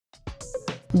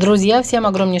Друзья, всем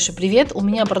огромнейший привет! У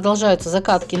меня продолжаются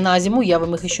закатки на зиму, я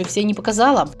вам их еще все не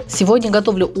показала. Сегодня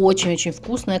готовлю очень-очень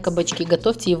вкусные кабачки,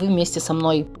 готовьте и вы вместе со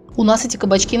мной. У нас эти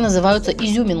кабачки называются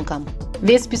изюминка.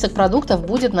 Весь список продуктов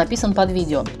будет написан под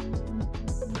видео.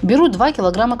 Беру 2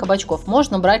 килограмма кабачков,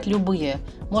 можно брать любые.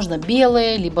 Можно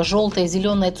белые, либо желтые,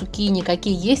 зеленые, цукини,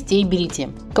 какие есть, те и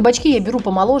берите. Кабачки я беру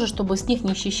помоложе, чтобы с них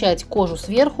не счищать кожу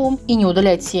сверху и не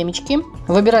удалять семечки.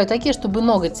 Выбираю такие, чтобы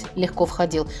ноготь легко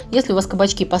входил. Если у вас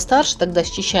кабачки постарше, тогда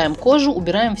счищаем кожу,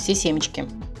 убираем все семечки.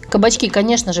 Кабачки,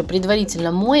 конечно же,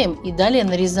 предварительно моем и далее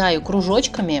нарезаю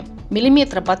кружочками.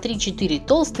 Миллиметра по 3-4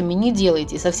 толстыми не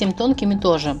делайте, совсем тонкими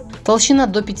тоже. Толщина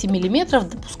до 5 миллиметров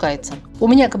допускается. У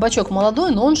меня кабачок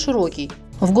молодой, но он широкий.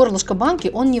 В горлышко банки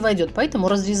он не войдет, поэтому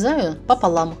разрезаю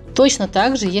пополам. Точно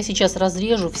так же я сейчас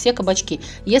разрежу все кабачки.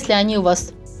 Если они у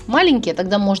вас маленькие,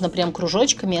 тогда можно прям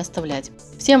кружочками оставлять.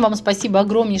 Всем вам спасибо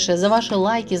огромнейшее за ваши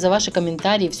лайки, за ваши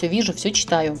комментарии. Все вижу, все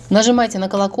читаю. Нажимайте на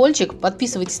колокольчик,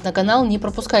 подписывайтесь на канал, не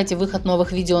пропускайте выход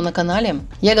новых видео на канале.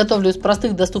 Я готовлю из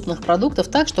простых доступных продуктов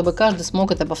так, чтобы каждый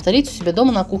смог это повторить у себя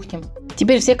дома на кухне.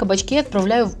 Теперь все кабачки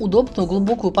отправляю в удобную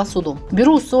глубокую посуду.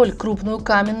 Беру соль крупную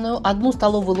каменную, 1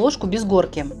 столовую ложку без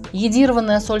горки.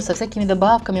 Йодированная соль со всякими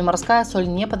добавками, морская соль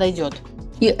не подойдет.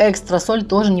 И экстра соль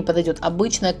тоже не подойдет.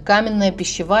 Обычная каменная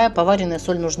пищевая поваренная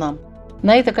соль нужна.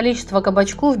 На это количество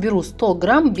кабачков беру 100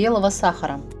 грамм белого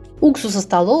сахара. Уксуса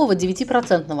столового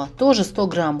 9%, тоже 100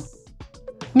 грамм.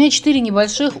 У меня 4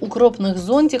 небольших укропных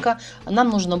зонтика. Нам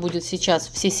нужно будет сейчас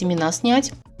все семена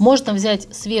снять. Можно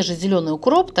взять свежий зеленый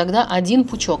укроп, тогда 1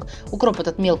 пучок. Укроп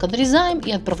этот мелко нарезаем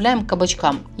и отправляем к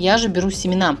кабачкам. Я же беру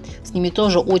семена. С ними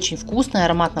тоже очень вкусно и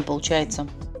ароматно получается.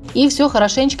 И все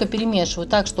хорошенечко перемешиваю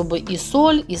так, чтобы и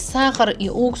соль, и сахар, и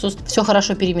уксус все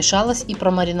хорошо перемешалось и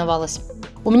промариновалось.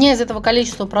 У меня из этого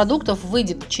количества продуктов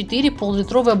выйдет 4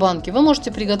 пол-литровые банки. Вы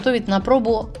можете приготовить на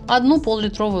пробу 1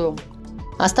 пол-литровую.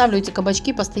 Оставлю эти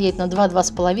кабачки постоять на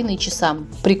 2-2,5 часа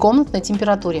при комнатной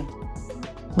температуре.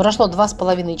 Прошло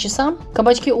 2,5 часа.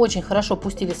 Кабачки очень хорошо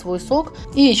пустили свой сок.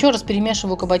 И еще раз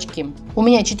перемешиваю кабачки. У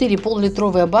меня 4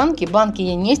 пол-литровые банки. Банки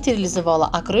я не стерилизовала,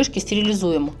 а крышки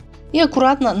стерилизуем. И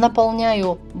аккуратно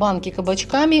наполняю банки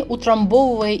кабачками,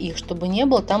 утрамбовывая их, чтобы не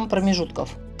было там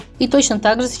промежутков. И точно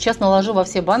так же сейчас наложу во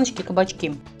все баночки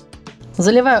кабачки.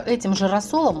 Заливаю этим же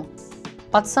рассолом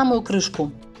под самую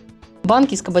крышку.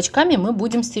 Банки с кабачками мы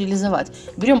будем стерилизовать.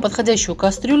 Берем подходящую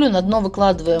кастрюлю, на дно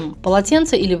выкладываем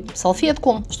полотенце или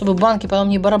салфетку, чтобы банки потом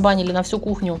не барабанили на всю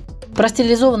кухню.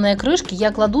 Простерилизованные крышки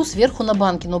я кладу сверху на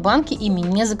банки, но банки ими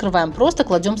не закрываем, просто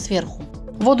кладем сверху.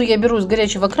 Воду я беру из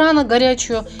горячего крана,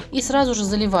 горячую, и сразу же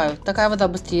заливаю. Такая вода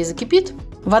быстрее закипит.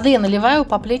 Воды я наливаю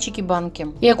по плечике банки.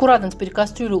 И аккуратно теперь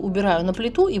кастрюлю убираю на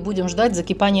плиту и будем ждать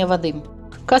закипания воды.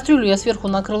 Кастрюлю я сверху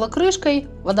накрыла крышкой,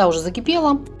 вода уже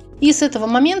закипела. И с этого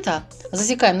момента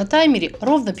засекаем на таймере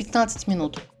ровно 15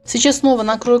 минут. Сейчас снова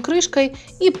накрою крышкой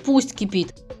и пусть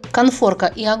кипит. Конфорка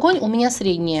и огонь у меня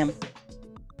средние.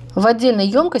 В отдельной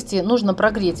емкости нужно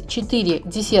прогреть 4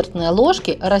 десертные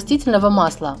ложки растительного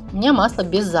масла. У меня масло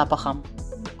без запаха.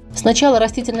 Сначала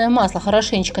растительное масло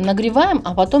хорошенечко нагреваем,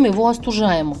 а потом его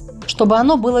остужаем, чтобы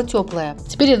оно было теплое.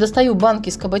 Теперь я достаю банки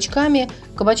с кабачками.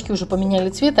 Кабачки уже поменяли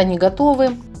цвет, они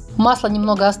готовы. Масло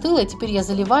немного остыло, и теперь я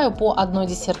заливаю по 1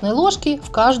 десертной ложке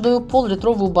в каждую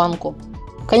пол-литровую банку.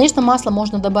 Конечно, масло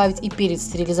можно добавить и перед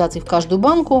стерилизацией в каждую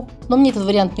банку, но мне этот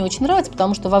вариант не очень нравится,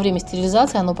 потому что во время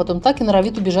стерилизации оно потом так и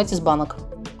норовит убежать из банок.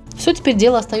 Все, теперь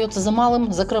дело остается за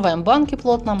малым. Закрываем банки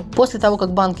плотно. После того,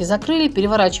 как банки закрыли,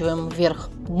 переворачиваем вверх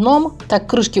дном. Так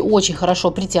крышки очень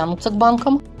хорошо притянутся к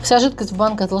банкам. Вся жидкость в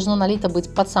банках должна налита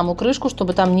быть под саму крышку,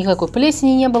 чтобы там никакой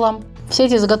плесени не было. Все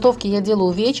эти заготовки я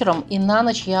делаю вечером, и на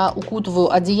ночь я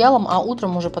укутываю одеялом, а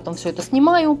утром уже потом все это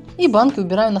снимаю и банки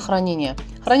убираю на хранение.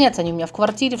 Хранятся они у меня в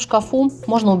квартире, в шкафу,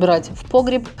 можно убирать в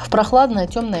погреб, в прохладное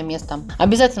темное место.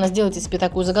 Обязательно сделайте себе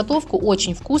такую заготовку,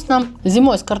 очень вкусно.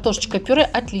 Зимой с картошечкой пюре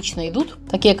отлично идут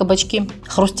такие кабачки.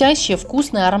 Хрустящие,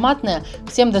 вкусные, ароматные.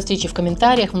 Всем до встречи в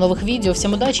комментариях, в новых видео.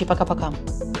 Всем удачи и пока-пока.